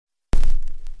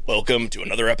Welcome to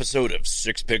another episode of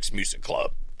Six Picks Music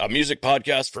Club, a music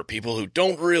podcast for people who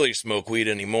don't really smoke weed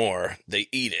anymore, they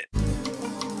eat it.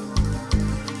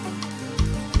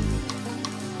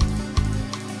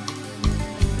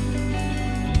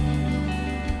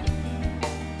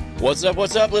 What's up,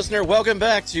 listener? Welcome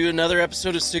back to another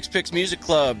episode of Six Picks Music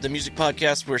Club, the music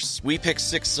podcast where we pick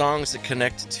 6 songs that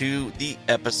connect to the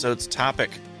episode's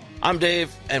topic. I'm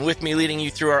Dave, and with me leading you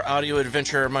through our audio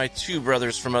adventure are my 2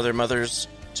 brothers from other mothers.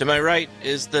 To my right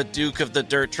is the Duke of the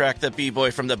Dirt Track, the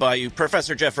B-Boy from the Bayou,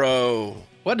 Professor Jeffro.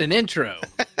 What an intro.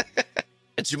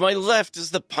 And to my left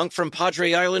is the punk from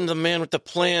Padre Island, the man with the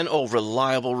plan,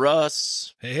 reliable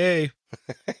Russ. Hey.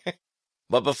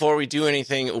 But before we do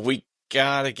anything, we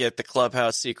gotta get the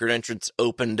clubhouse secret entrance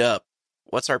opened up.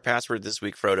 What's our password this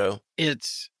week, Frodo?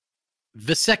 It's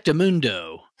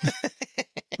Vasectomundo.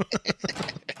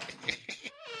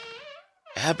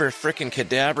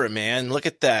 Abra-frickin'-cadabra, man. Look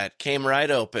at that. Came right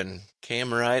open.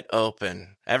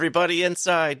 Everybody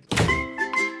inside.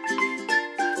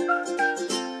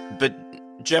 But,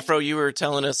 Jeffro, you were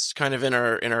telling us kind of in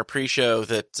our pre-show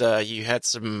that you had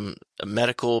some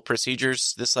medical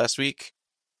procedures this last week.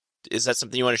 Is that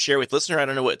something you want to share with listener? I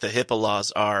don't know what the HIPAA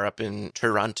laws are up in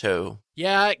Toronto.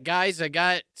 Yeah, guys, I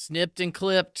got snipped and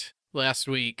clipped last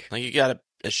week. Like you got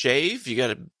a shave? You got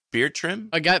a beard trim?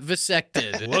 I got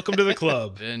vasected. Welcome to the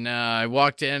club. And I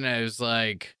walked in and I was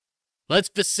like, let's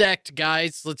vasect,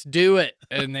 guys. Let's do it.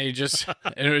 And it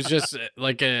was just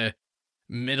like a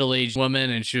middle-aged woman.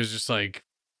 And she was just like,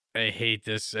 I hate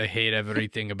this. I hate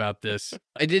everything about this.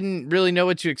 I didn't really know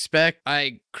what to expect.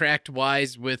 I cracked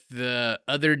wise with the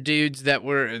other dudes there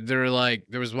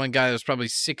was one guy that was probably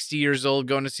 60 years old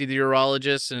going to see the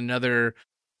urologist and another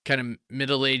kind of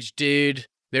middle-aged dude.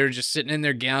 They were just sitting in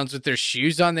their gowns with their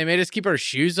shoes on. They made us keep our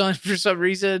shoes on for some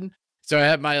reason. So I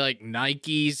had my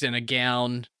Nikes and a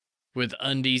gown with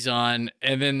undies on.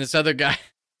 And then this other guy.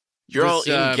 You're all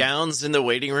in gowns in the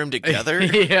waiting room together?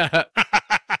 Yeah.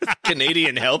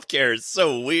 Canadian healthcare is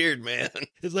so weird, man.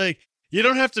 It's like, you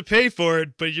don't have to pay for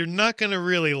it, but you're not going to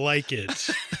really like it.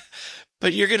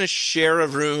 But you're going to share a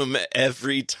room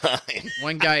every time.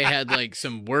 One guy had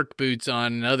some work boots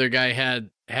on. Another guy had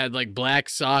black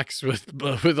socks with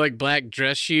black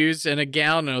dress shoes and a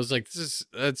gown. And I was like,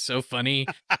 that's so funny.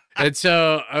 And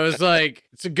so I was like,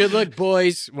 it's a good look,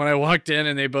 boys. When I walked in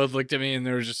and they both looked at me and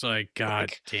they were just like,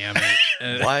 God damn it.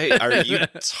 And why are you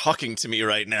talking to me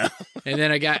right now? And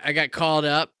then I got called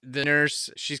up. The nurse,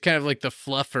 she's kind of like the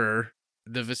fluffer,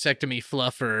 the vasectomy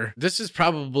fluffer. This is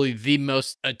probably the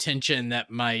most attention that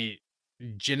my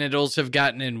genitals have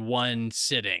gotten in one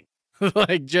sitting.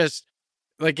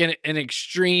 An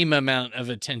extreme amount of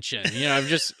attention. You know,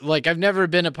 I've never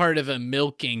been a part of a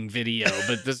milking video,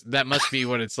 but that must be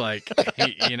what it's like,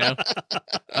 you know?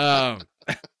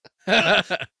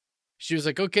 She was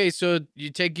like, okay, so you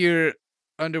take your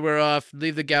underwear off,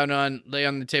 leave the gown on, lay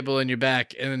on the table on your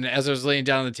back. And as I was laying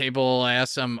down on the table, I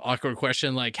asked some awkward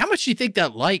question like, how much do you think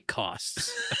that light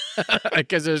costs?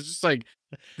 Because it was just like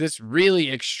this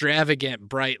really extravagant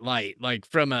bright light, like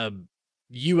from a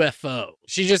UFO.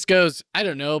 She just goes, I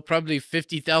don't know, probably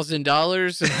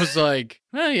 $50,000. And I was like,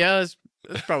 oh yeah,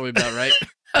 that's probably about right.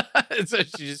 And so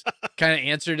she just kind of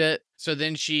answered it. So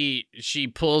then she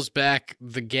pulls back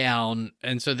the gown,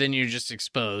 and so then you're just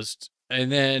exposed.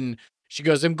 And then she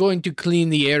goes, I'm going to clean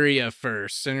the area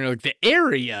first. And you're like, the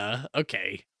area?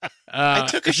 Okay. I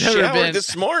took a shower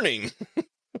this morning.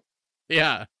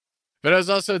 Yeah. But I was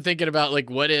also thinking about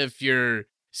what if your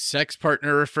sex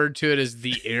partner referred to it as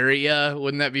the area?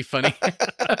 Wouldn't that be funny?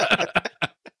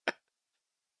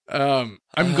 I'm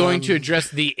going to address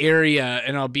the area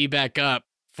and I'll be back up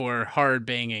for hard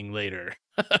banging later.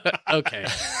 Okay.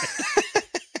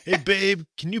 Hey, babe,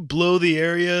 can you blow the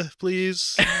area,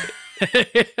 please?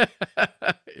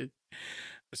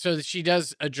 So she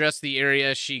does address the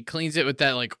area. She cleans it with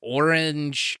that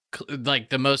orange,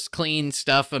 the most clean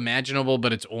stuff imaginable,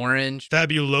 but it's orange.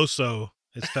 Fabuloso.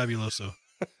 It's fabuloso.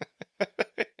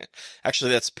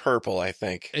 Actually, that's purple, I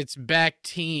think. It's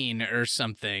Bactine or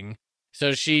something.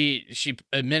 So she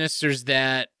administers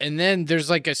that, and then there's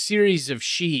a series of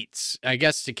sheets, I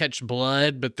guess, to catch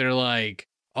blood, but they're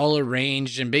all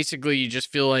arranged, and basically you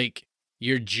just feel like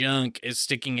your junk is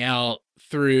sticking out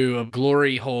through a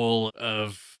glory hole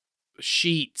of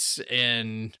sheets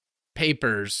and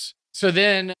papers. So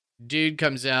then dude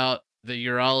comes out, the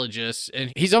urologist,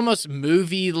 and he's almost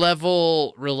movie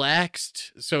level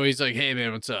relaxed. So he's like, hey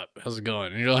man, what's up? How's it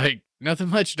going? And you're like, nothing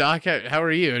much, doc. How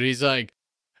are you? And he's like,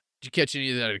 did you catch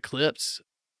any of that eclipse?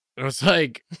 And I was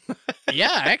like,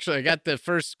 yeah, actually, I got the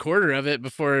first quarter of it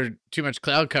before too much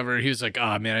cloud cover. He was like,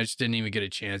 oh man, I just didn't even get a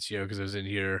chance, because I was in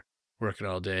here working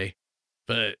all day.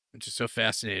 But I'm just so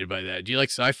fascinated by that. Do you like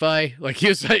sci-fi? Like he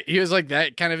was like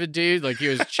that kind of a dude. Like he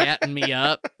was chatting me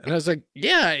up, and I was like,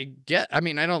 yeah, I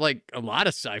mean, I don't like a lot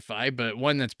of sci-fi, but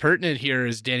one that's pertinent here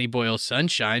is Danny Boyle's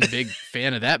Sunshine. Big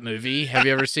fan of that movie. Have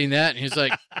you ever seen that? And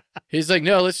he's like,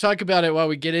 no, let's talk about it while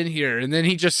we get in here. And then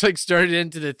he just like started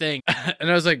into the thing, and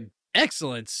I was like,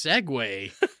 excellent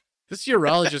segue. This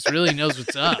urologist really knows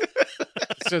what's up.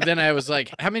 So then I was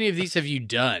like, how many of these have you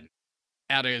done?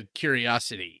 Out of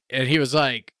curiosity. And he was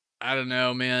like, I don't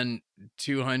know, man,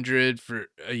 200 for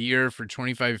a year for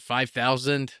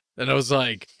 5,000. And I was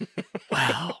like,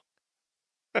 wow,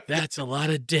 that's a lot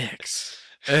of dicks.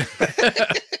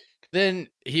 Then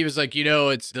he was like,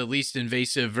 it's the least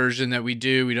invasive version that we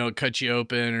do. We don't cut you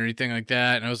open or anything like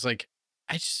that. And I was like,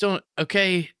 I just don't,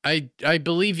 okay, I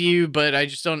believe you, but I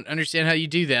just don't understand how you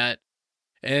do that.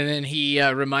 And then he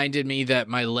reminded me that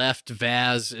my left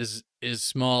vas is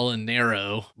small and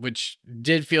narrow, which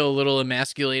did feel a little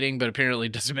emasculating, but apparently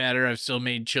doesn't matter. I've still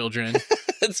made children.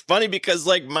 It's funny because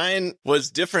like mine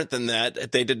was different than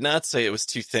that. They did not say it was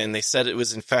too thin. They said it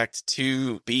was in fact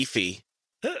too beefy,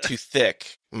 too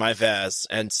thick, my vas.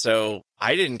 And so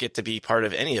I didn't get to be part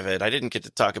of any of it. I didn't get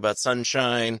to talk about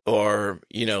Sunshine or,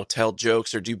 tell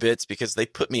jokes or do bits because they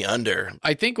put me under.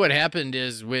 I think what happened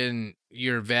is when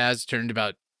your vas turned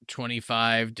about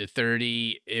 25 to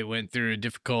 30, it went through a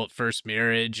difficult first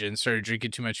marriage and started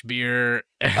drinking too much beer.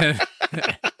 And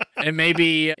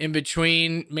maybe in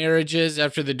between marriages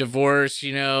after the divorce,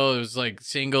 it was like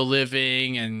single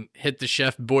living and hit the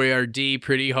Chef Boyardee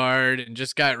pretty hard and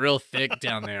just got real thick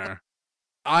down there.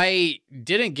 I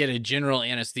didn't get a general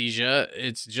anesthesia.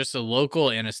 It's just a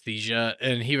local anesthesia.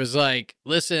 And he was like,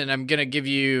 listen, I'm going to give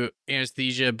you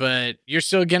anesthesia, but you're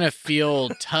still going to feel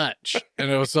touch.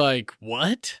 And I was like,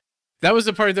 what? That was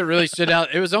the part that really stood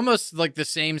out. It was almost like the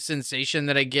same sensation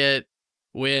that I get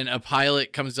when a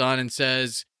pilot comes on and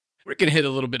says, we're going to hit a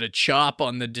little bit of chop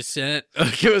on the descent.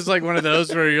 Like, it was like one of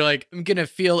those where you're like, I'm going to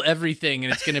feel everything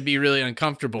and it's going to be really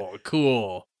uncomfortable.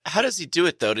 Cool. How does he do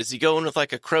it, though? Does he go in with,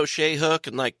 like, a crochet hook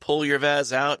and, like, pull your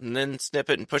vas out and then snip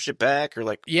it and push it back? Or,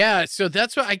 like... Yeah, so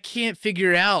that's what I can't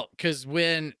figure out. Because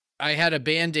when I had a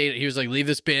Band-Aid, he was like, leave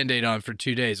this Band-Aid on for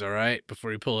 2 days, all right?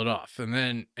 Before you pull it off.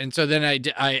 And so then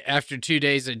I after 2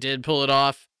 days, I did pull it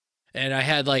off. And I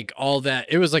had, like, all that.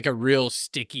 It was, like, a real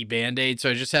sticky Band-Aid.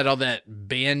 So I just had all that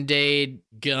Band-Aid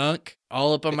gunk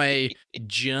all up on my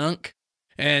junk.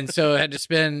 And so I had to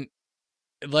spend,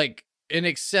 like... an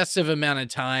excessive amount of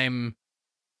time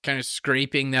kind of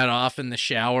scraping that off in the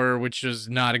shower, which was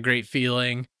not a great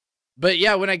feeling. But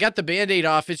yeah, when I got the Band-Aid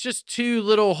off, it's just two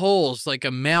little holes, like a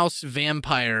mouse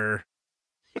vampire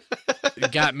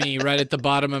got me right at the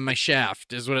bottom of my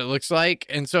shaft is what it looks like.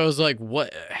 And so I was like,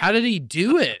 what, how did he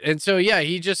do it? And so, yeah,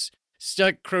 he just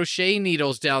stuck crochet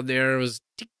needles down there. It was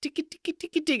tick, tick, tick,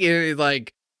 tick, tick, and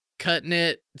like cutting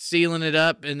it, sealing it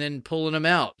up, and then pulling them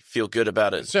out. Feel good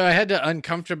about it. So I had to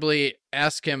uncomfortably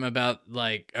ask him about,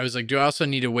 like, I was like, do I also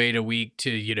need to wait a week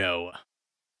to,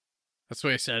 that's the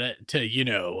way I said it, to,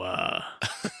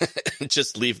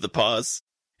 just leave the pause.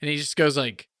 And he just goes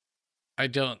like, I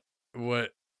don't,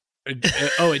 what,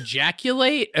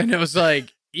 ejaculate? And it was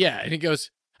like, yeah. And he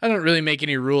goes, I don't really make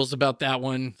any rules about that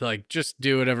one. Like, just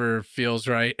do whatever feels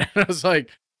right. And I was like,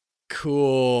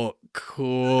 cool.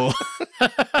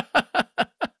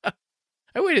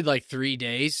 I waited like 3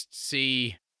 days to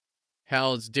see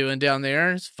how it's doing down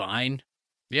there. It's fine.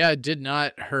 Yeah, it did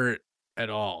not hurt at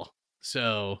all.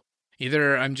 So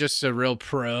either I'm just a real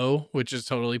pro, which is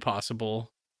totally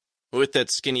possible. With that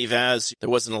skinny vas, there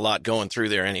wasn't a lot going through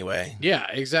there anyway. Yeah,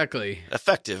 exactly.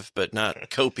 Effective, but not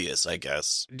copious, I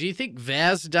guess. Do you think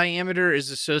vas diameter is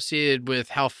associated with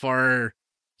how far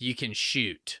you can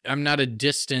shoot? I'm not a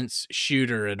distance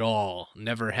shooter at all.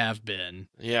 Never have been.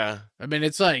 Yeah. I mean,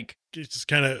 it's like... it just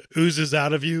kind of oozes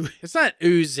out of you. It's not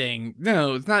oozing.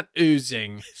 No, it's not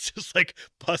oozing. It's just like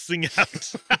pussing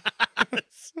out.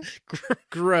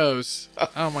 Gross.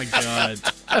 Oh my God.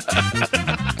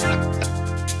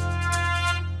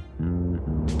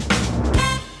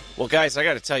 Well, guys, I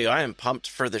got to tell you, I am pumped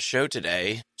for the show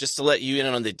today. Just to let you in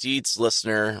on the deeds,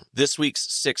 listener, this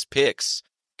week's 6 picks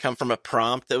come from a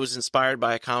prompt that was inspired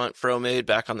by a comment Fro made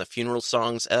back on the Funeral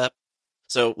Songs ep.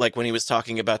 So, like when he was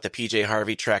talking about the PJ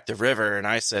Harvey track, The River, and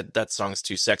I said, that song's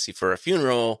too sexy for a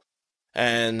funeral,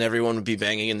 and everyone would be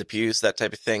banging in the pews, that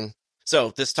type of thing.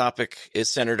 So, this topic is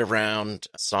centered around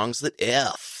songs that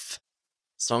F,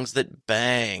 songs that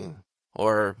bang,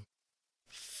 or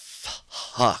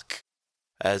fuck,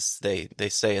 as they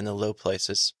say in the low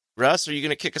places. Russ, are you going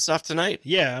to kick us off tonight?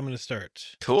 Yeah, I'm going to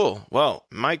start. Cool. Well,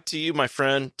 mic to you, my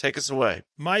friend. Take us away.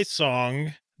 My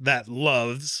song that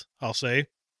loves, I'll say.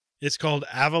 It's called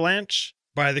Avalanche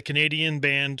by the Canadian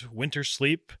band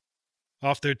Wintersleep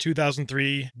off their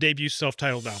 2003 debut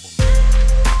self-titled album.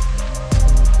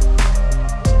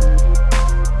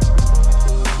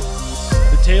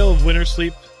 The tale of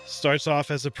Wintersleep starts off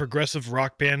as a progressive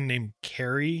rock band named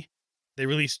Carrie. They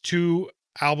released 2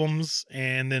 albums,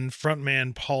 and then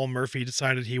frontman Paul Murphy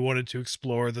decided he wanted to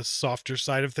explore the softer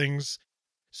side of things.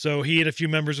 So he and a few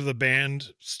members of the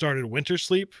band started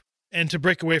Wintersleep, and to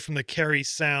break away from the Carrie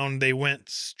sound, they went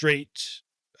straight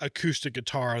acoustic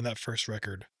guitar on that first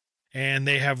record. And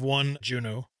they have won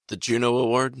Juno. The Juno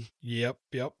Award? Yep.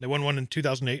 They won one in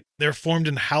 2008. They're formed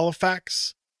in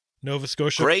Halifax, Nova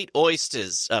Scotia. Great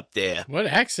oysters up there. What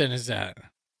accent is that?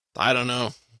 I don't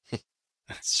know.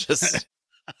 It's just...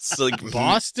 It's like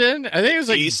Boston? I think it was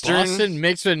like Eastern? Boston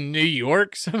mixed with New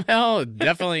York somehow.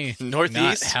 Definitely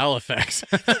Northeast? not Halifax.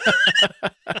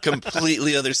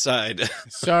 Completely other side.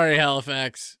 Sorry,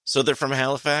 Halifax. So they're from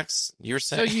Halifax? You're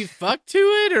So saying? you fuck to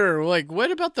it, or like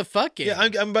what about the fucking? Yeah, I'm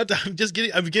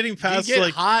getting past you get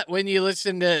like hot when you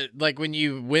listen to like when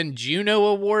you win Juno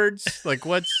Awards. Like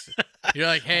what's? You're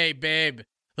like, hey babe,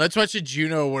 let's watch the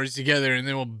Juno Awards together, and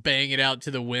then we'll bang it out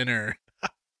to the winner.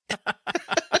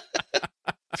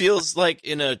 Feels like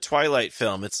in a Twilight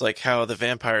film. It's like how the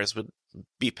vampires would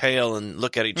be pale and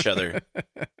look at each other.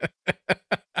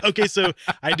 Okay, so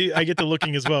I get the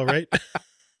looking as well, right?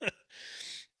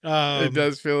 It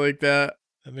does feel like that.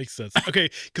 That makes sense. Okay,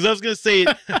 because I was gonna say,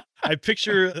 I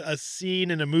picture a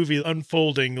scene in a movie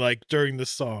unfolding like during the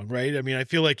song, right? I mean, I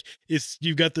feel like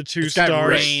you've got the 2 It's got stars,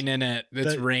 rain in it.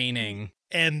 It's raining.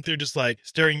 and they're just like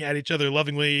staring at each other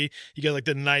lovingly. You got like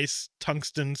the nice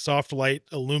tungsten soft light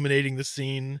illuminating the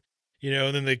scene.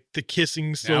 And then the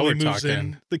kissing slowly moves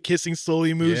in. The kissing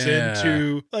slowly moves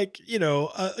into like,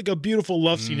 like a beautiful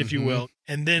love scene, if you will.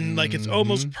 And then like it's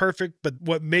almost perfect. But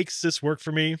what makes this work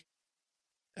for me,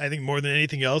 I think more than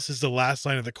anything else, is the last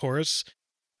line of the chorus.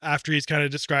 After he's kind of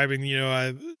describing,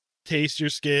 I taste your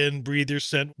skin, breathe your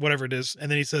scent, whatever it is. And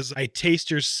then he says, I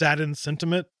taste your satin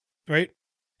sentiment, right?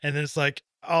 And then it's like,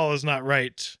 all is not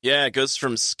right. Yeah, it goes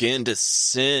from skin to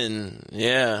sin.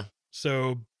 Yeah.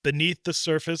 So beneath the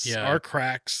surface are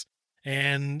cracks.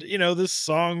 And, this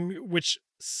song, which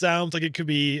sounds like it could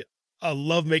be a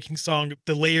lovemaking song,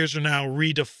 the layers are now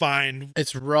redefined.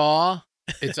 It's raw.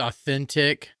 It's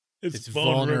authentic. It's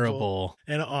vulnerable.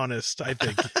 And honest, I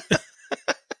think.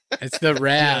 It's the Rav.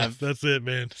 Yeah, that's it,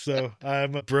 man. So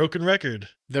I'm a broken record.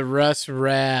 The Russ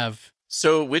Rav.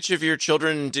 So which of your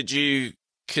children did you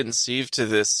conceive to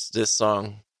this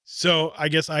song? So I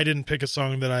guess I didn't pick a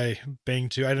song that I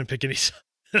banged to. I didn't pick any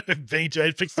banged to.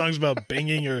 I picked songs about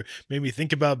banging or made me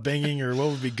think about banging or what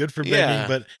would be good for banging,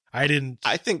 but I didn't.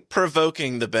 I think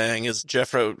provoking the bang, as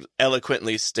Jeffro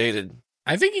eloquently stated.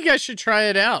 I think you guys should try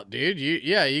it out, dude.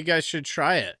 You guys should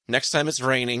try it. Next time it's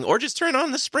raining, or just turn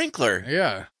on the sprinkler.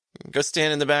 Yeah. Go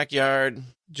stand in the backyard.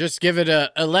 Just give it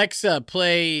a Alexa,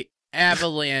 play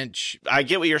Avalanche. I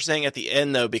get what you're saying at the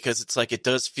end, though, because it's like it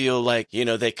does feel like,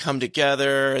 they come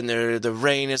together and the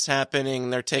rain is happening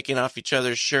and they're taking off each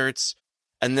other's shirts.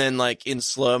 And then, like, in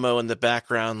slow-mo in the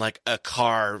background, like, a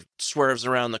car swerves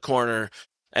around the corner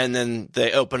and then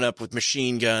they open up with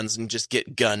machine guns and just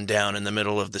get gunned down in the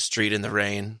middle of the street in the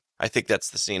rain. I think that's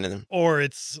the scene in them. Or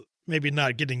it's maybe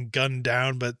not getting gunned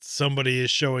down, but somebody is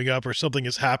showing up or something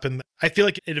has happened. I feel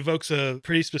like it evokes a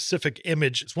pretty specific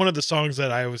image. It's one of the songs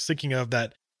that I was thinking of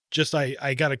that just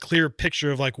I got a clear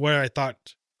picture of like where I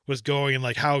thought was going and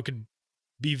like how it could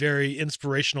be very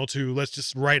inspirational to let's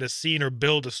just write a scene or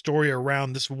build a story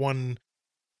around this one,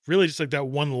 really just like that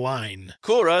one line.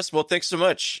 Cool, Russ. Well, thanks so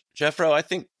much. Jeffro, I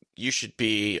think you should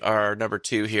be our number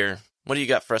 2 here. What do you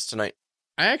got for us tonight?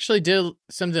 I actually did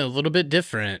something a little bit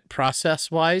different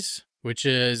process-wise, which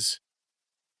is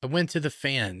I went to the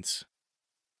fans,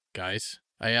 guys.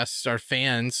 I asked our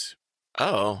fans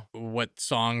what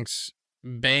songs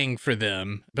bang for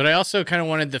them, but I also kind of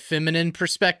wanted the feminine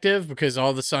perspective because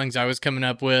all the songs I was coming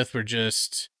up with were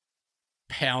just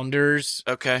pounders.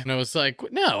 Okay. And I was like,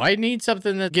 no, I need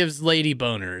something that gives lady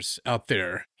boners out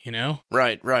there,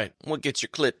 Right. What gets your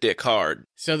clit dick hard?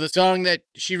 So the song that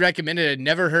she recommended I'd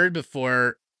never heard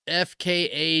before,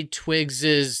 FKA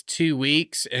Twigs' 2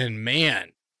 Weeks, and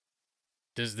man,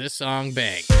 does this song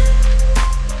bang.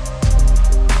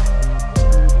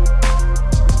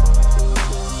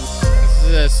 This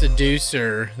is a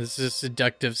seducer. This is a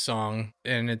seductive song,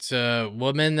 and it's a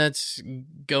woman that's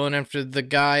going after the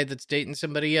guy that's dating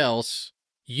somebody else.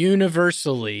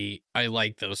 Universally, I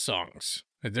like those songs.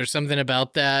 There's something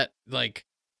about that, like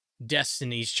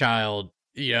Destiny's Child,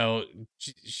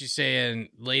 she's saying,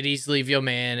 ladies, leave your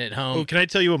man at home. Oh, can I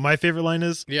tell you what my favorite line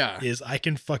is? Yeah. Is I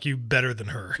can fuck you better than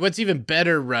her. What's even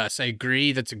better, Russ, I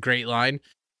agree, that's a great line.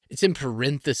 It's in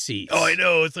parentheses. Oh, I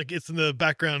know. It's like it's in the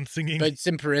background singing. But it's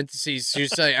in parentheses.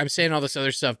 She's like, I'm saying all this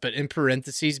other stuff, but in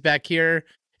parentheses back here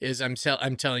is I'm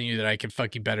telling you that I can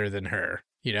fuck you better than her,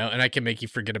 and I can make you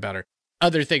forget about her.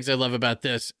 Other things I love about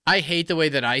this. I hate the way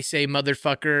that I say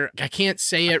motherfucker. I can't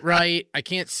say it right. I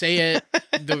can't say it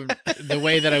the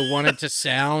way that I want it to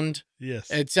sound.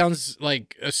 Yes. It sounds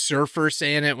like a surfer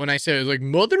saying it when I say it. It's like,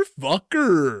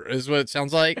 motherfucker is what it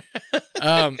sounds like.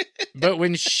 But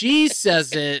when she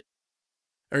says it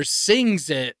or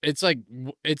sings it, it's like,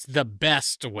 it's the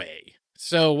best way.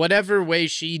 So whatever way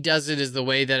she does it is the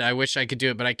way that I wish I could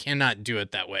do it, but I cannot do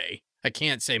it that way. I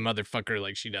can't say motherfucker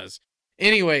like she does.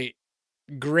 Anyway,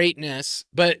 greatness,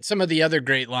 but some of the other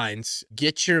great lines.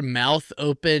 Get your mouth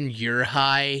open, you're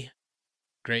high.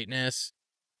 Greatness.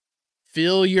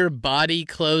 Feel your body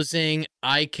closing,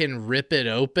 I can rip it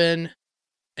open.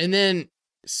 And then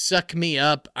suck me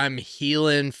up, I'm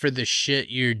healing for the shit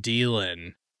you're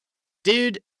dealing.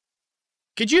 Dude,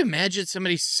 could you imagine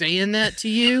somebody saying that to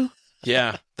you?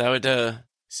 Yeah, that would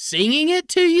singing it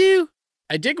to you?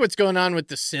 I dig what's going on with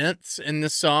the synths in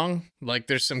this song. Like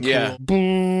there's some cool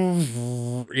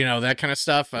boom, that kind of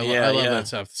stuff. I love that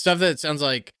stuff. Stuff that sounds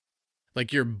like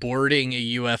you're boarding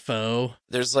a UFO.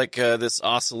 There's like this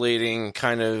oscillating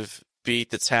kind of beat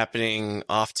that's happening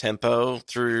off tempo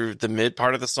through the mid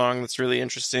part of the song that's really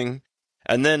interesting.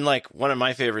 And then like one of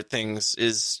my favorite things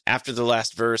is after the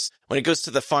last verse, when it goes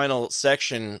to the final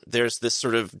section, there's this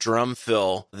sort of drum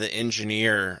fill. The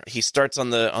engineer, he starts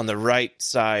on the right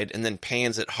side and then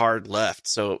pans it hard left.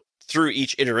 So through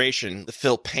each iteration, the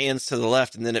fill pans to the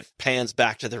left and then it pans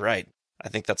back to the right. I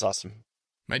think that's awesome.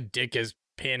 My dick is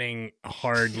panning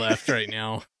hard left right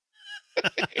now.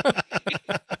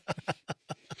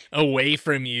 Away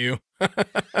from you.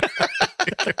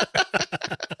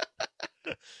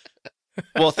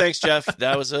 Well, thanks, Jeff.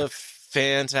 That was a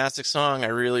fantastic song. I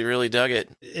really, really dug it.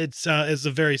 It's a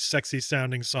very sexy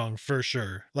sounding song for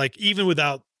sure. Like even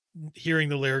without hearing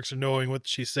the lyrics or knowing what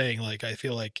she's saying, like I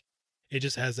feel like it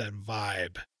just has that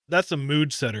vibe. That's a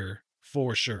mood setter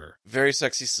for sure. Very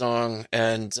sexy song.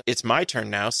 And it's my turn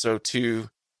now. So to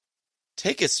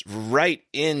take us right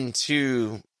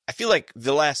into, I feel like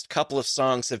the last couple of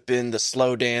songs have been the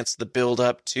slow dance, the build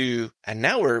up to, and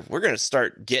now we're going to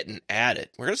start getting at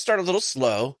it. We're going to start a little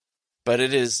slow, but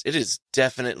it is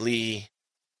definitely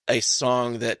a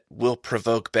song that will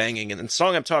provoke banging. And the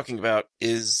song I'm talking about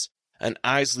is an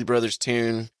Isley Brothers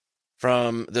tune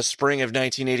from the spring of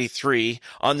 1983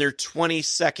 on their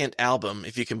 22nd album,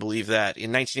 if you can believe that.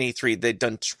 In 1983, they'd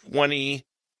done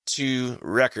 22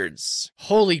 records.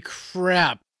 Holy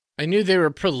crap. I knew they were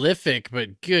prolific,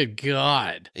 but good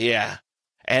God. Yeah.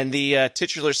 And the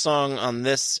titular song on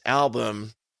this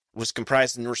album was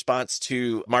comprised in response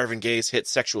to Marvin Gaye's hit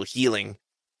Sexual Healing,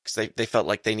 because they felt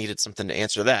like they needed something to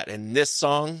answer that. And this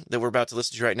song that we're about to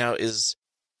listen to right now is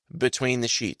Between the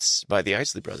Sheets by the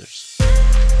Isley Brothers.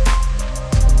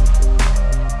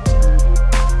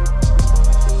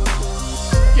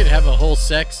 You could have a whole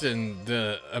sex in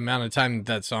the amount of time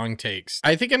that song takes.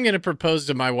 I think I'm going to propose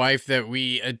to my wife that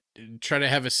we try to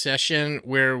have a session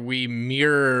where we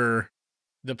mirror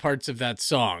the parts of that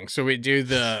song. So we do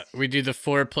the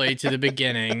foreplay to the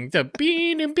beginning, the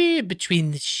bean and bean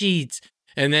between the sheets,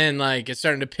 and then like it's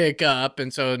starting to pick up,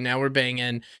 and so now we're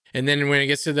banging, and then when it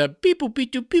gets to the beep boop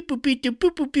beep doop beep boop beep doop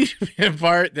boop boop beep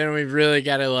part, then we've really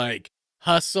got to like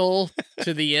hustle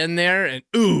to the end there, and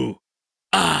ooh,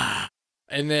 ah.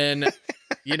 And then,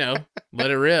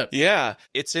 let it rip. Yeah,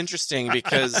 it's interesting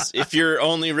because if you're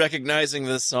only recognizing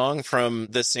the song from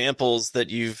the samples that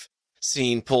you've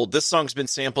seen pulled, this song's been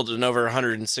sampled in over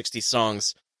 160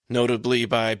 songs, notably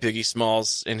by Biggie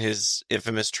Smalls in his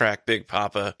infamous track Big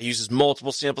Papa. He uses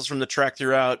multiple samples from the track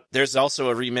throughout. There's also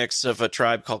a remix of a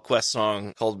Tribe Called Quest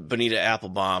song called Bonita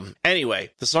Applebum.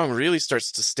 Anyway, the song really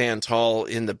starts to stand tall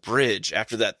in the bridge.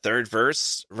 After that third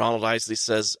verse, Ronald Isley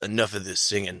says, "Enough of this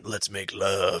singing, let's make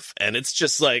love." And it's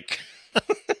just like,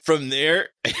 from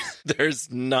there,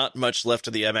 there's not much left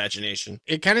of the imagination.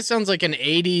 It kind of sounds like an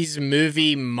 80s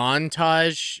movie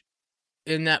montage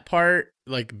in that part.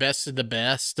 Like best of the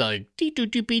best, like the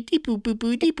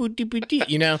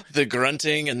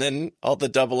grunting and then all the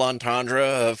double entendre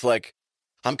of like,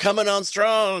 I'm coming on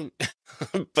strong.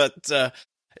 But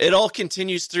it all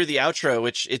continues through the outro,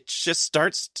 which it just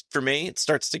starts, for me, it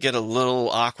starts to get a little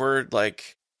awkward.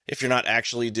 Like if you're not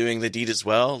actually doing the deed as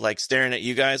well, like staring at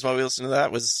you guys while we listen to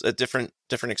that was a different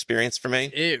experience for me.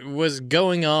 It was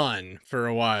going on for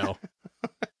a while.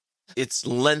 It's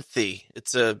lengthy.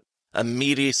 It's a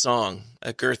meaty song,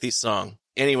 a girthy song.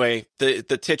 Anyway,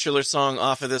 the titular song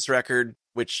off of this record,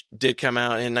 which did come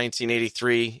out in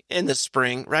 1983 in the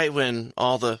spring, right when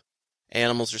all the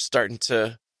animals are starting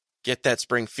to get that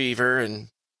spring fever and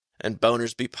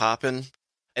boners be popping.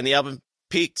 And the album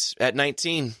peaked at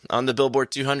 19 on the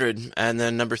Billboard 200 and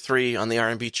then number 3 on the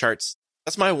R&B charts.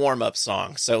 That's my warm-up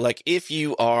song. So, like, if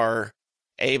you are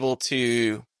able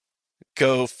to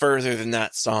go further than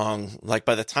that song, like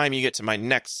by the time you get to my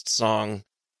next song,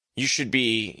 you should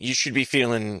be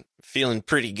feeling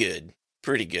pretty good.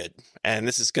 And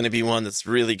this is going to be one that's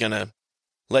really going to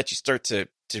let you start to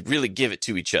really give it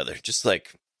to each other. Just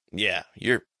like, yeah,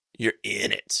 you're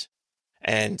in it.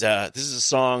 And this is a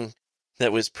song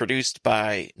that was produced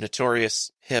by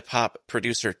notorious hip-hop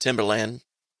producer Timbaland.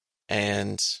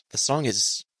 And the song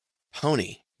is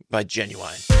Pony by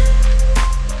Ginuwine.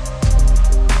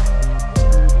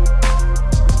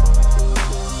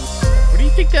 What do you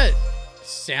think that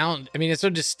sound? I mean, it's so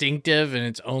distinctive and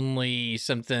it's only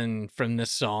something from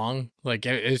this song. Like,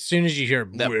 as soon as you hear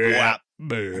that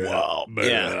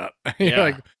you're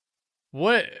like,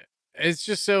 what? It's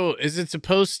just so, is it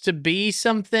supposed to be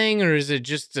something, or is it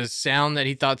just a sound that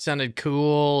he thought sounded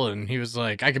cool and he was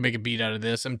like, I can make a beat out of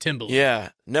this, I'm Timbaland? Yeah,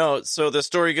 no, so the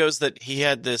story goes that he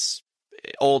had this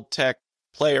old tech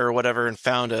player or whatever and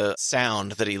found a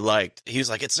sound that he liked. He was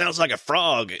like, it sounds like a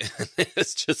frog.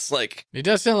 It's just like, it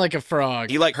does sound like a frog.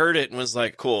 He like heard it and was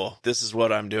like, cool, this is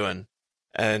what I'm doing.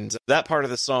 And that part of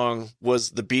the song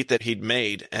was the beat that he'd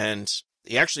made, and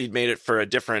he actually made it for a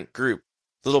different group.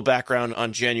 Little background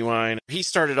on Ginuwine. He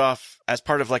started off as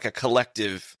part of like a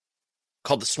collective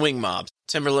called the Swing Mob.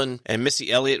 Timbaland and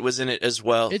Missy Elliott was in it as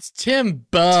well. It's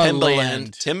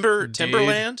Timbaland.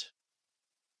 Timberland?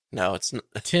 No, it's not.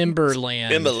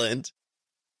 Timberland.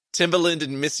 Timbaland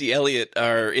and Missy Elliott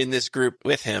are in this group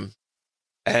with him.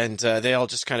 And they all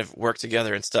just kind of work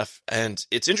together and stuff. And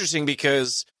it's interesting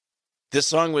because this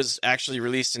song was actually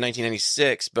released in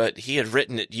 1996, but he had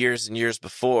written it years and years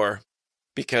before.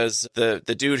 Because the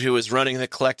dude who was running the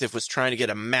collective was trying to get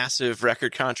a massive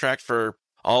record contract for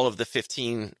all of the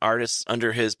 15 artists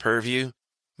under his purview.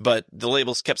 But the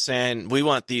labels kept saying, we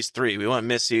want these 3. We want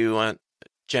Missy, we want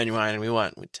Ginuwine, and we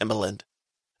want Timbaland.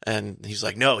 And he's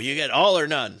like, no, you get all or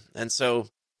none. And so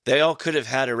they all could have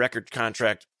had a record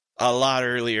contract a lot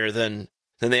earlier than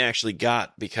they actually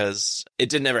got, because it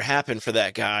didn't ever happen for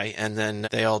that guy, and then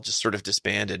they all just sort of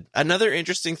disbanded. Another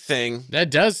interesting thing... That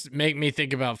does make me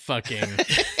think about fucking.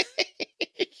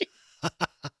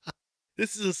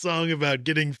 This is a song about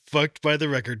getting fucked by the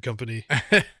record company.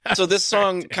 So this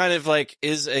song kind of like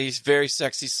is a very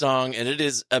sexy song, and it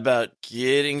is about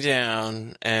getting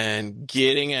down and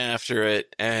getting after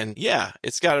it. And yeah,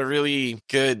 it's got a really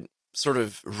good sort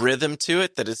of rhythm to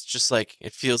it that it's just like,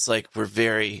 it feels like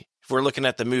we're looking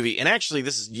at the movie, and actually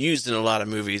this is used in a lot of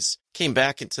movies, came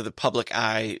back into the public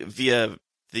eye via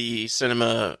the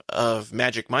cinema of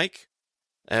Magic Mike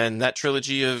and that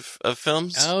trilogy of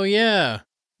films. Oh, yeah.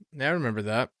 I remember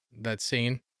that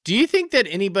scene. Do you think that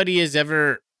anybody has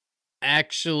ever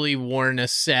actually worn a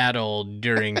saddle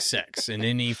during sex in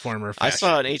any form or fashion? I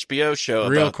saw an HBO show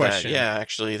Real about question. that. Yeah,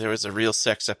 actually, there was a real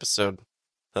sex episode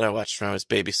that I watched when I was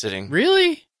babysitting.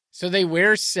 Really? So they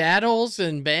wear saddles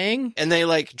and bang? And they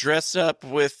like dress up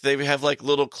they have like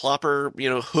little clopper,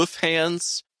 hoof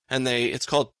hands, and it's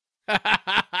called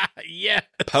yeah,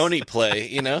 pony play,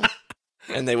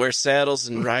 and they wear saddles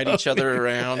and ride each other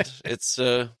around. It's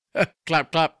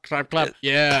clap, clap, clap, clap.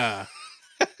 Yeah.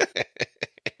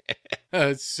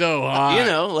 It's so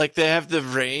hot. Like they have the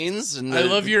reins and I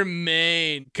love your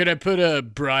mane. Could I put a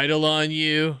bridle on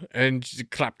you? And just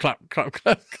clap, clap, clap,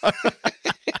 clap, clap.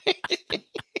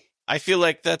 I feel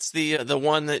like that's the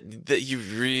one that you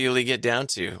really get down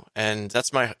to, and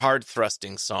that's my hard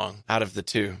thrusting song out of the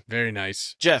 2. Very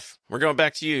nice. Jeff, we're going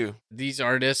back to you. These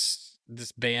artists,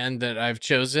 this band that I've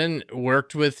chosen,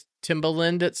 worked with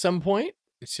Timbaland at some point,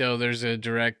 so there's a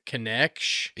direct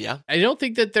connection. Yeah. I don't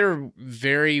think that they're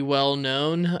very well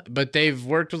known, but they've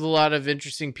worked with a lot of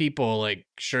interesting people, like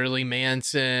Shirley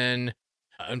Manson.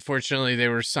 Unfortunately, they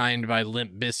were signed by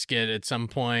Limp Bizkit at some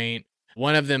point.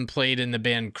 One of them played in the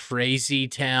band Crazy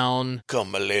Town.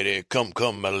 Come, my lady. Come,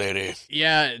 my lady.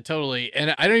 Yeah, totally.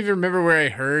 And I don't even remember where I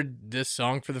heard this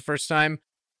song for the first time,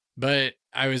 but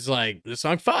I was like, this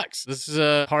song fucks. This is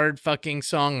a hard fucking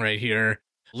song right here,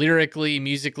 lyrically,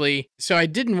 musically. So I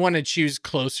didn't want to choose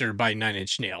Closer by 9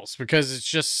 Inch Nails because it's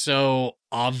just so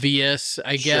obvious,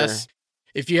 I guess. Sure.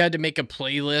 If you had to make a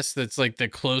playlist that's like the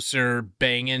Closer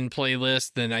banging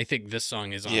playlist, then I think this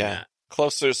song is on that.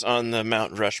 Closer's on the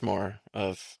Mount Rushmore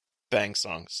of bang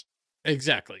songs.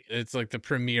 Exactly. It's like the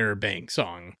premier Bang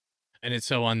song. And it's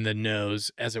so on the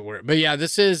nose, as it were. But yeah,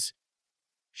 this is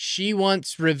She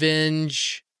Wants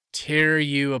Revenge, Tear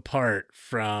You Apart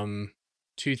from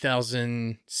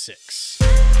 2006.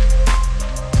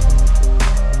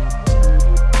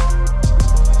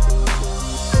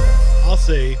 I'll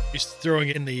say, just throwing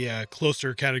it in the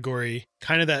closer category,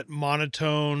 kind of that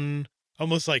monotone,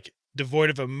 almost like devoid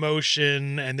of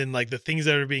emotion, and then like the things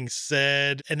that are being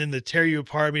said, and then the tear you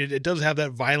apart. I mean, it does have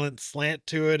that violent slant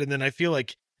to it, and then I feel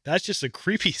like that's just a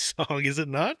creepy song, is it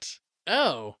not?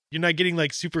 Oh. You're not getting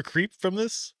like super creep from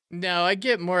this? No, I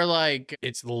get more like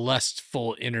it's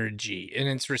lustful energy, and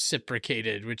it's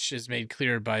reciprocated, which is made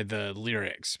clear by the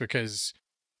lyrics, because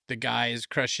the guy is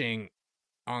crushing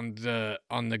on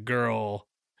the girl,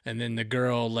 and then the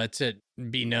girl lets it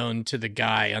be known to the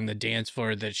guy on the dance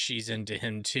floor that she's into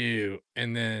him too,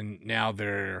 and then now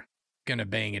they're gonna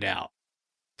bang it out.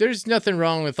 There's nothing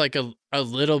wrong with like a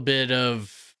little bit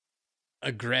of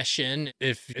aggression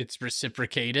if it's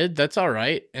reciprocated. That's all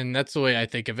right, and that's the way I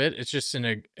think of it. It's just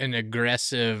an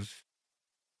aggressive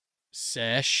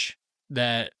sesh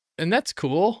and that's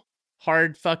cool.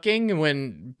 Hard fucking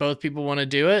when both people want to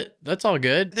do it. That's all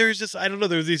good. There's just, I don't know,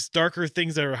 there's these darker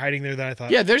things that are hiding there that I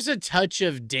thought. Yeah, there's a touch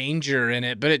of danger in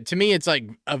it, but to me, it's like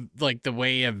the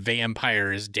way a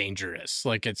vampire is dangerous.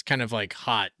 Like it's kind of like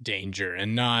hot danger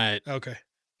and not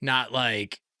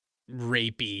like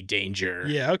rapey danger.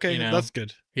 Yeah, okay, that's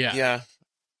good. Yeah. Yeah.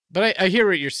 But I hear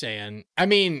what you're saying. I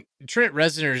mean, Trent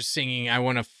Reznor's singing I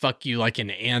Want to Fuck You Like an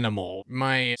Animal.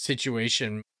 My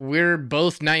situation, we're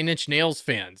both Nine Inch Nails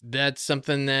fans. That's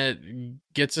something that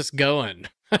gets us going.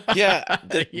 Yeah,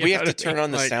 we have to turn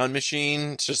on the sound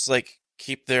machine, just like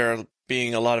keep there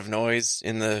being a lot of noise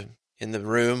in the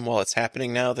room while it's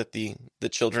happening now that the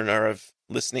children are of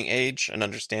listening age and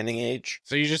understanding age.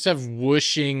 So you just have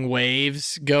whooshing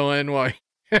waves going while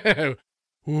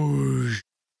whoosh.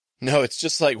 No, it's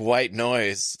just like white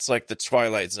noise. It's like the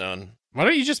Twilight Zone. Why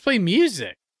don't you just play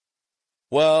music?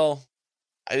 Well,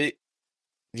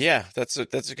 yeah, that's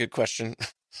a good question.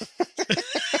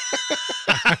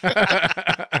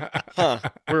 Huh.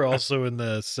 We're also in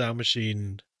the sound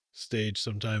machine stage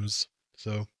sometimes,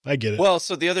 so I get it. Well,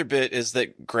 so the other bit is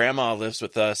that Grandma lives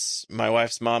with us. My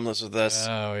wife's mom lives with us.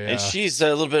 Oh, yeah. And she's a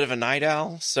little bit of a night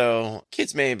owl, so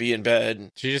kids may be in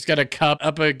bed. She just got a cup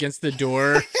up against the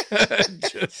door.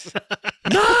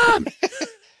 Mom!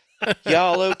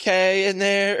 Y'all okay in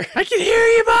there? I can hear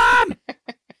you, Mom!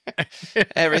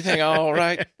 Everything all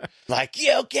right? Like,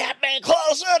 you get me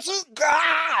closer to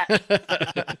God!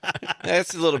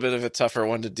 That's a little bit of a tougher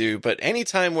one to do, but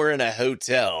anytime we're in a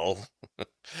hotel,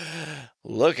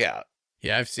 look out.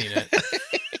 Yeah, I've seen it.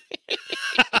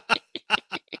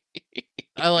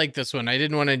 I like this one. I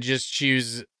didn't want to just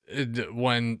choose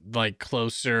one like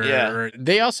closer. Yeah.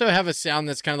 They also have a sound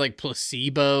that's kind of like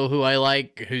Placebo, who I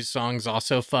like, whose songs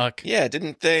also fuck. Yeah,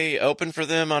 didn't they open for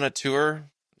them on a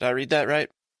tour? Did I read that right?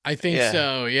 I think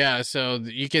so, yeah. So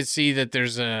you can see that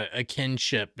there's a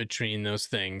kinship between those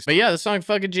things. But yeah, the song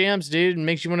fucking jams, dude, and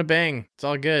makes you want to bang. It's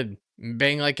all good.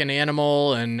 Bang like an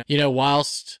animal, and,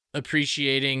 whilst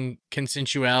appreciating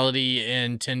consensuality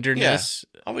and tenderness.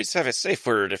 Yeah. Always have a safe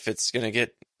word if it's going to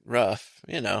get rough,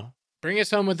 Bring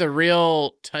us home with a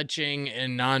real touching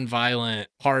and non-violent,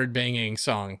 hard banging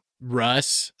song.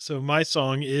 Russ. So my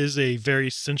song is a very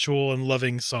sensual and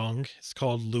loving song. It's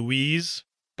called Louise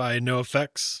by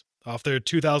NOFX off their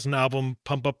 2000 album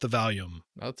Pump Up the Volume.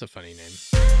 That's a funny name.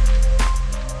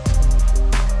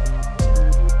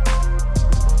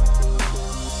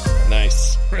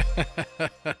 Nice.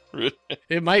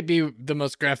 It might be the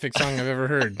most graphic song I've ever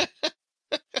heard.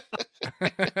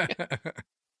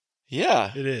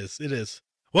 Yeah, it is.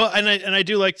 Well, and I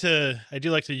do like to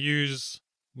use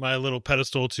my little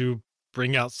pedestal to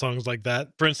bring out songs like that.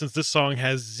 For instance, this song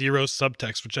has zero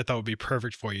subtext, which I thought would be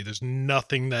perfect for you. There's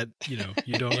nothing that, you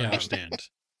don't understand.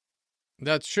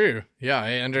 That's true. Yeah,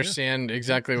 I understand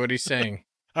exactly what he's saying.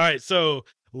 All right, so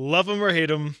love him or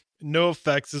hate him,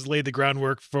 NOFX has laid the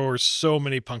groundwork for so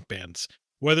many punk bands,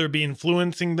 whether it be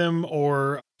influencing them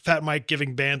or Fat Mike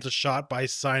giving bands a shot by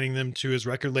signing them to his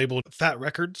record label, Fat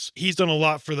Records. He's done a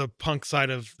lot for the punk side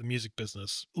of the music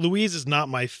business. Louise is not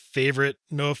my favorite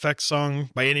NOFX song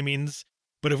by any means,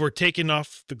 but if we're taking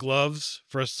off the gloves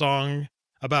for a song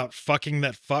about fucking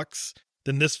that fucks,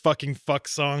 then this fucking fuck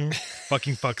song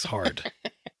fucking fucks hard.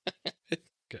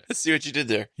 Okay. Let's see what you did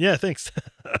there. Yeah, thanks.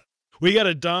 We got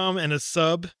a dom and a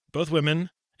sub, both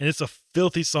women. And it's a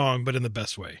filthy song, but in the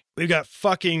best way. We've got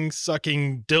fucking,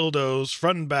 sucking dildos,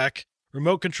 front and back,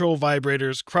 remote control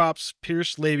vibrators, crops,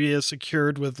 pierced labia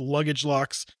secured with luggage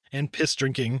locks, and piss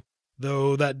drinking.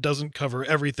 though that doesn't cover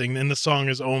everything, and the song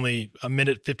is only 1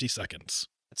 minute 50 seconds.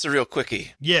 It's a real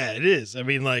quickie. Yeah, it is. I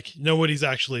mean, like, nobody's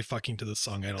actually fucking to this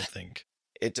song, I don't think.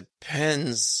 It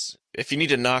depends. If you need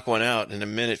to knock one out in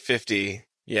 1:50,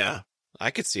 yeah, I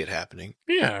could see it happening.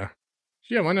 Yeah.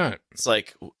 Yeah, why not? It's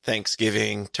like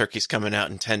Thanksgiving, turkey's coming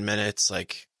out in 10 minutes.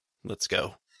 Like, let's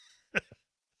go.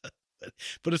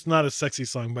 But it's not a sexy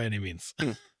song by any means.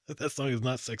 That song is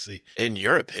not sexy. In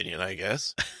your opinion, I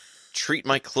guess. Treat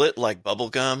my clit like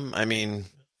bubblegum. I mean,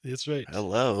 that's right.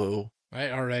 Hello.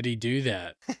 I already do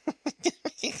that.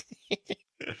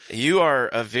 You are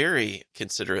a very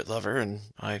considerate lover, and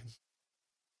I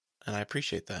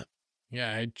appreciate that.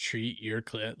 Yeah, I treat your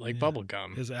clit like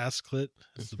bubblegum. His ass clit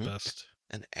is the best.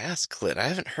 An ass clit. I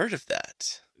haven't heard of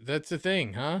that. That's the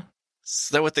thing, huh? Is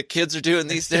that what the kids are doing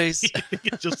these days?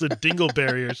 It's just a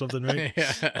dingleberry or something, right?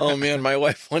 Yeah. Oh, man, my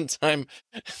wife one time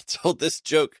told this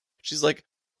joke. She's like,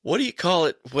 what do you call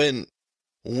it when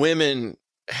women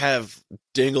have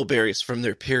dingleberries from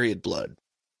their period blood?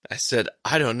 I said,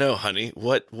 I don't know, honey.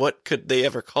 What could they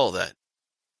ever call that?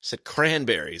 I said,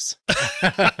 cranberries.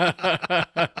 Yeah,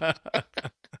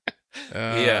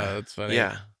 that's funny.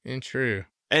 Yeah. And true.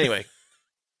 Anyway,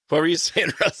 what were you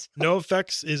saying, Russ?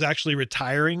 NOFX is actually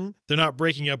retiring. They're not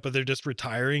breaking up, but they're just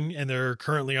retiring, and they're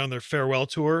currently on their farewell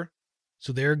tour.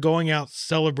 So they're going out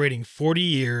celebrating 40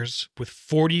 years with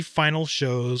 40 final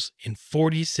shows in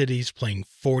 40 cities, playing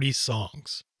 40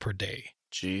 songs per day.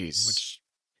 Jeez. Which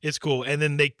is cool. And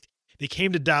then they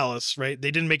came to Dallas, right? They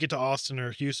didn't make it to Austin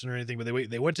or Houston or anything, but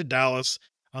they went to Dallas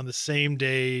on the same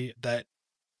day that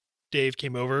Dave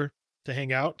came over to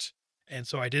hang out. And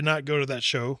so I did not go to that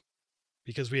show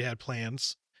because we had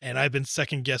plans. And I've been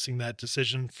second guessing that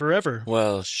decision forever.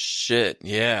 Well, shit.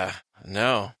 Yeah.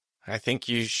 No. I think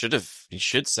you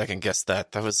should second guess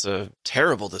that. That was a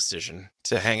terrible decision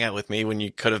to hang out with me when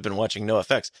you could have been watching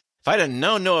NOFX. If I'd have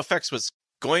known NOFX was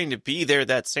going to be there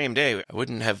that same day, I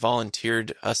wouldn't have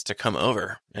volunteered us to come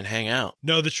over and hang out.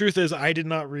 No, the truth is I did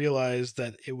not realize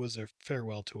that it was a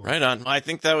farewell tour. Right on. I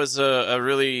think that was a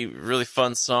really, really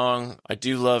fun song. I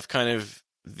do love kind of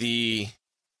the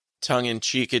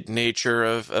tongue-in-cheeked nature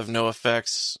of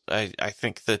NOFX. I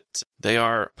think that they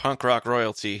are punk rock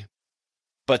royalty.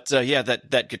 But yeah,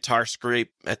 that guitar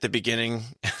scrape at the beginning,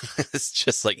 it's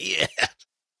just like, yeah.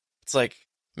 It's like,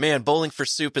 man, Bowling for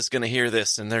Soup is going to hear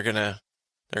this and they're going to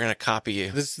copy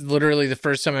you. This is literally the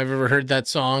first time I've ever heard that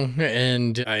song,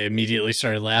 and I immediately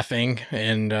started laughing,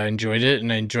 and I enjoyed it,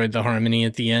 and I enjoyed the harmony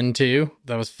at the end, too.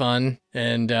 That was fun,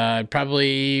 and I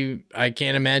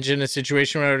can't imagine a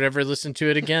situation where I would ever listen to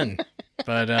it again,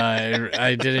 but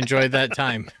I did enjoy that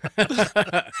time.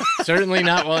 Certainly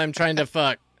not while I'm trying to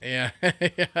fuck. Yeah.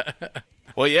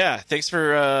 Well, yeah, thanks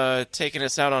for taking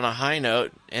us out on a high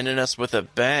note, ending us with a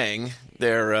bang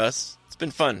there, Russ. It's been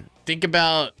fun. Think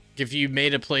about if you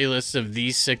made a playlist of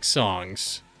these 6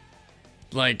 songs,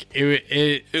 like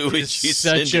it's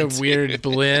such a weird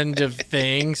blend of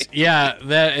things. Yeah,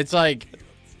 that it's like,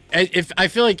 if I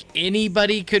feel like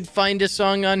anybody could find a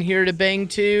song on here to bang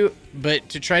to, but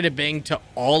to try to bang to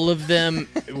all of them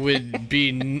would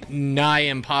be nigh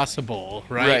impossible,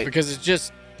 right? Because it's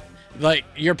just like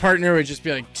your partner would just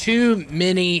be like, too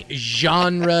many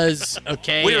genres.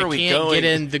 Okay, where are we can't going? get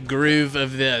in the groove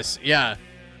of this. Yeah.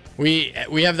 We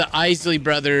have the Isley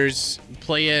Brothers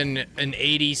playing an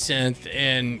 80s synth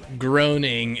and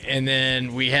groaning, and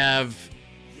then we have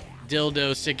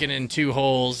dildo sticking in 2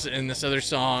 holes in this other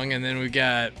song, and then we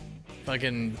got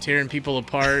fucking tearing people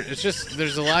apart. It's just,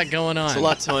 there's a lot going on. It's a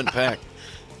lot to unpack,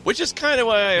 which is kind of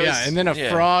why I was... Yeah, and then a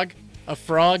frog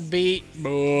beat.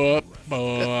 Boop,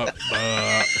 boop,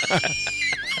 boop.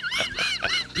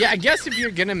 Yeah, I guess if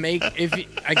you're gonna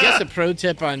I guess a pro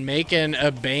tip on making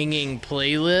a banging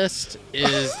playlist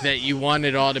is that you want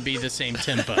it all to be the same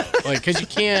tempo, like, because you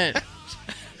can't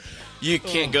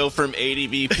go from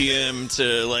 80 BPM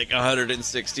to like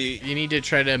 160. You need to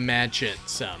try to match it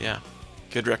some. Yeah,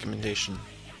 good recommendation.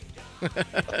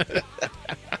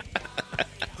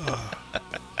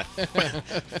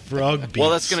 Frog beats.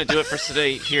 Well, that's going to do it for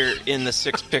today here in the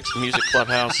Six Picks Music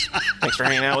Clubhouse. Thanks for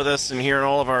hanging out with us and hearing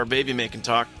all of our baby making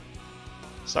talk.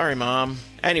 Sorry, Mom.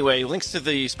 Anyway, links to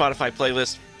the Spotify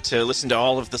playlist to listen to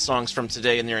all of the songs from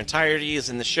today in their entirety is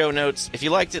in the show notes. If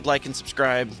you liked it, like and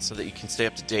subscribe so that you can stay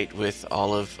up to date with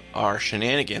all of our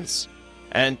shenanigans.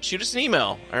 And shoot us an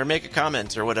email or make a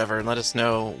comment or whatever and let us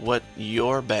know what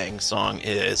your bang song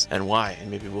is and why, and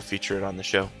maybe we'll feature it on the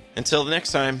show. Until the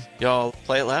next time, y'all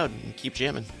play it loud and keep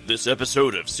jamming. This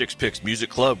episode of Six Picks Music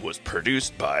Club was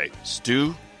produced by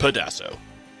Stu Pedasso.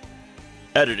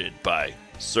 Edited by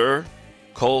Sir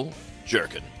Cole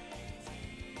Jerkin.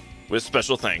 with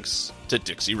special thanks to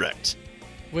Dixie Wrecked.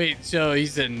 Wait, so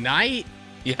he's a knight?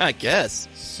 Yeah, I guess.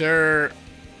 Sir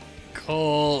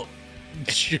Cole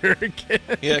Jerkin.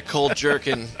 Yeah, Cole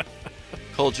Jerkin.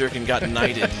 Cole Jerkin got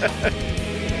knighted.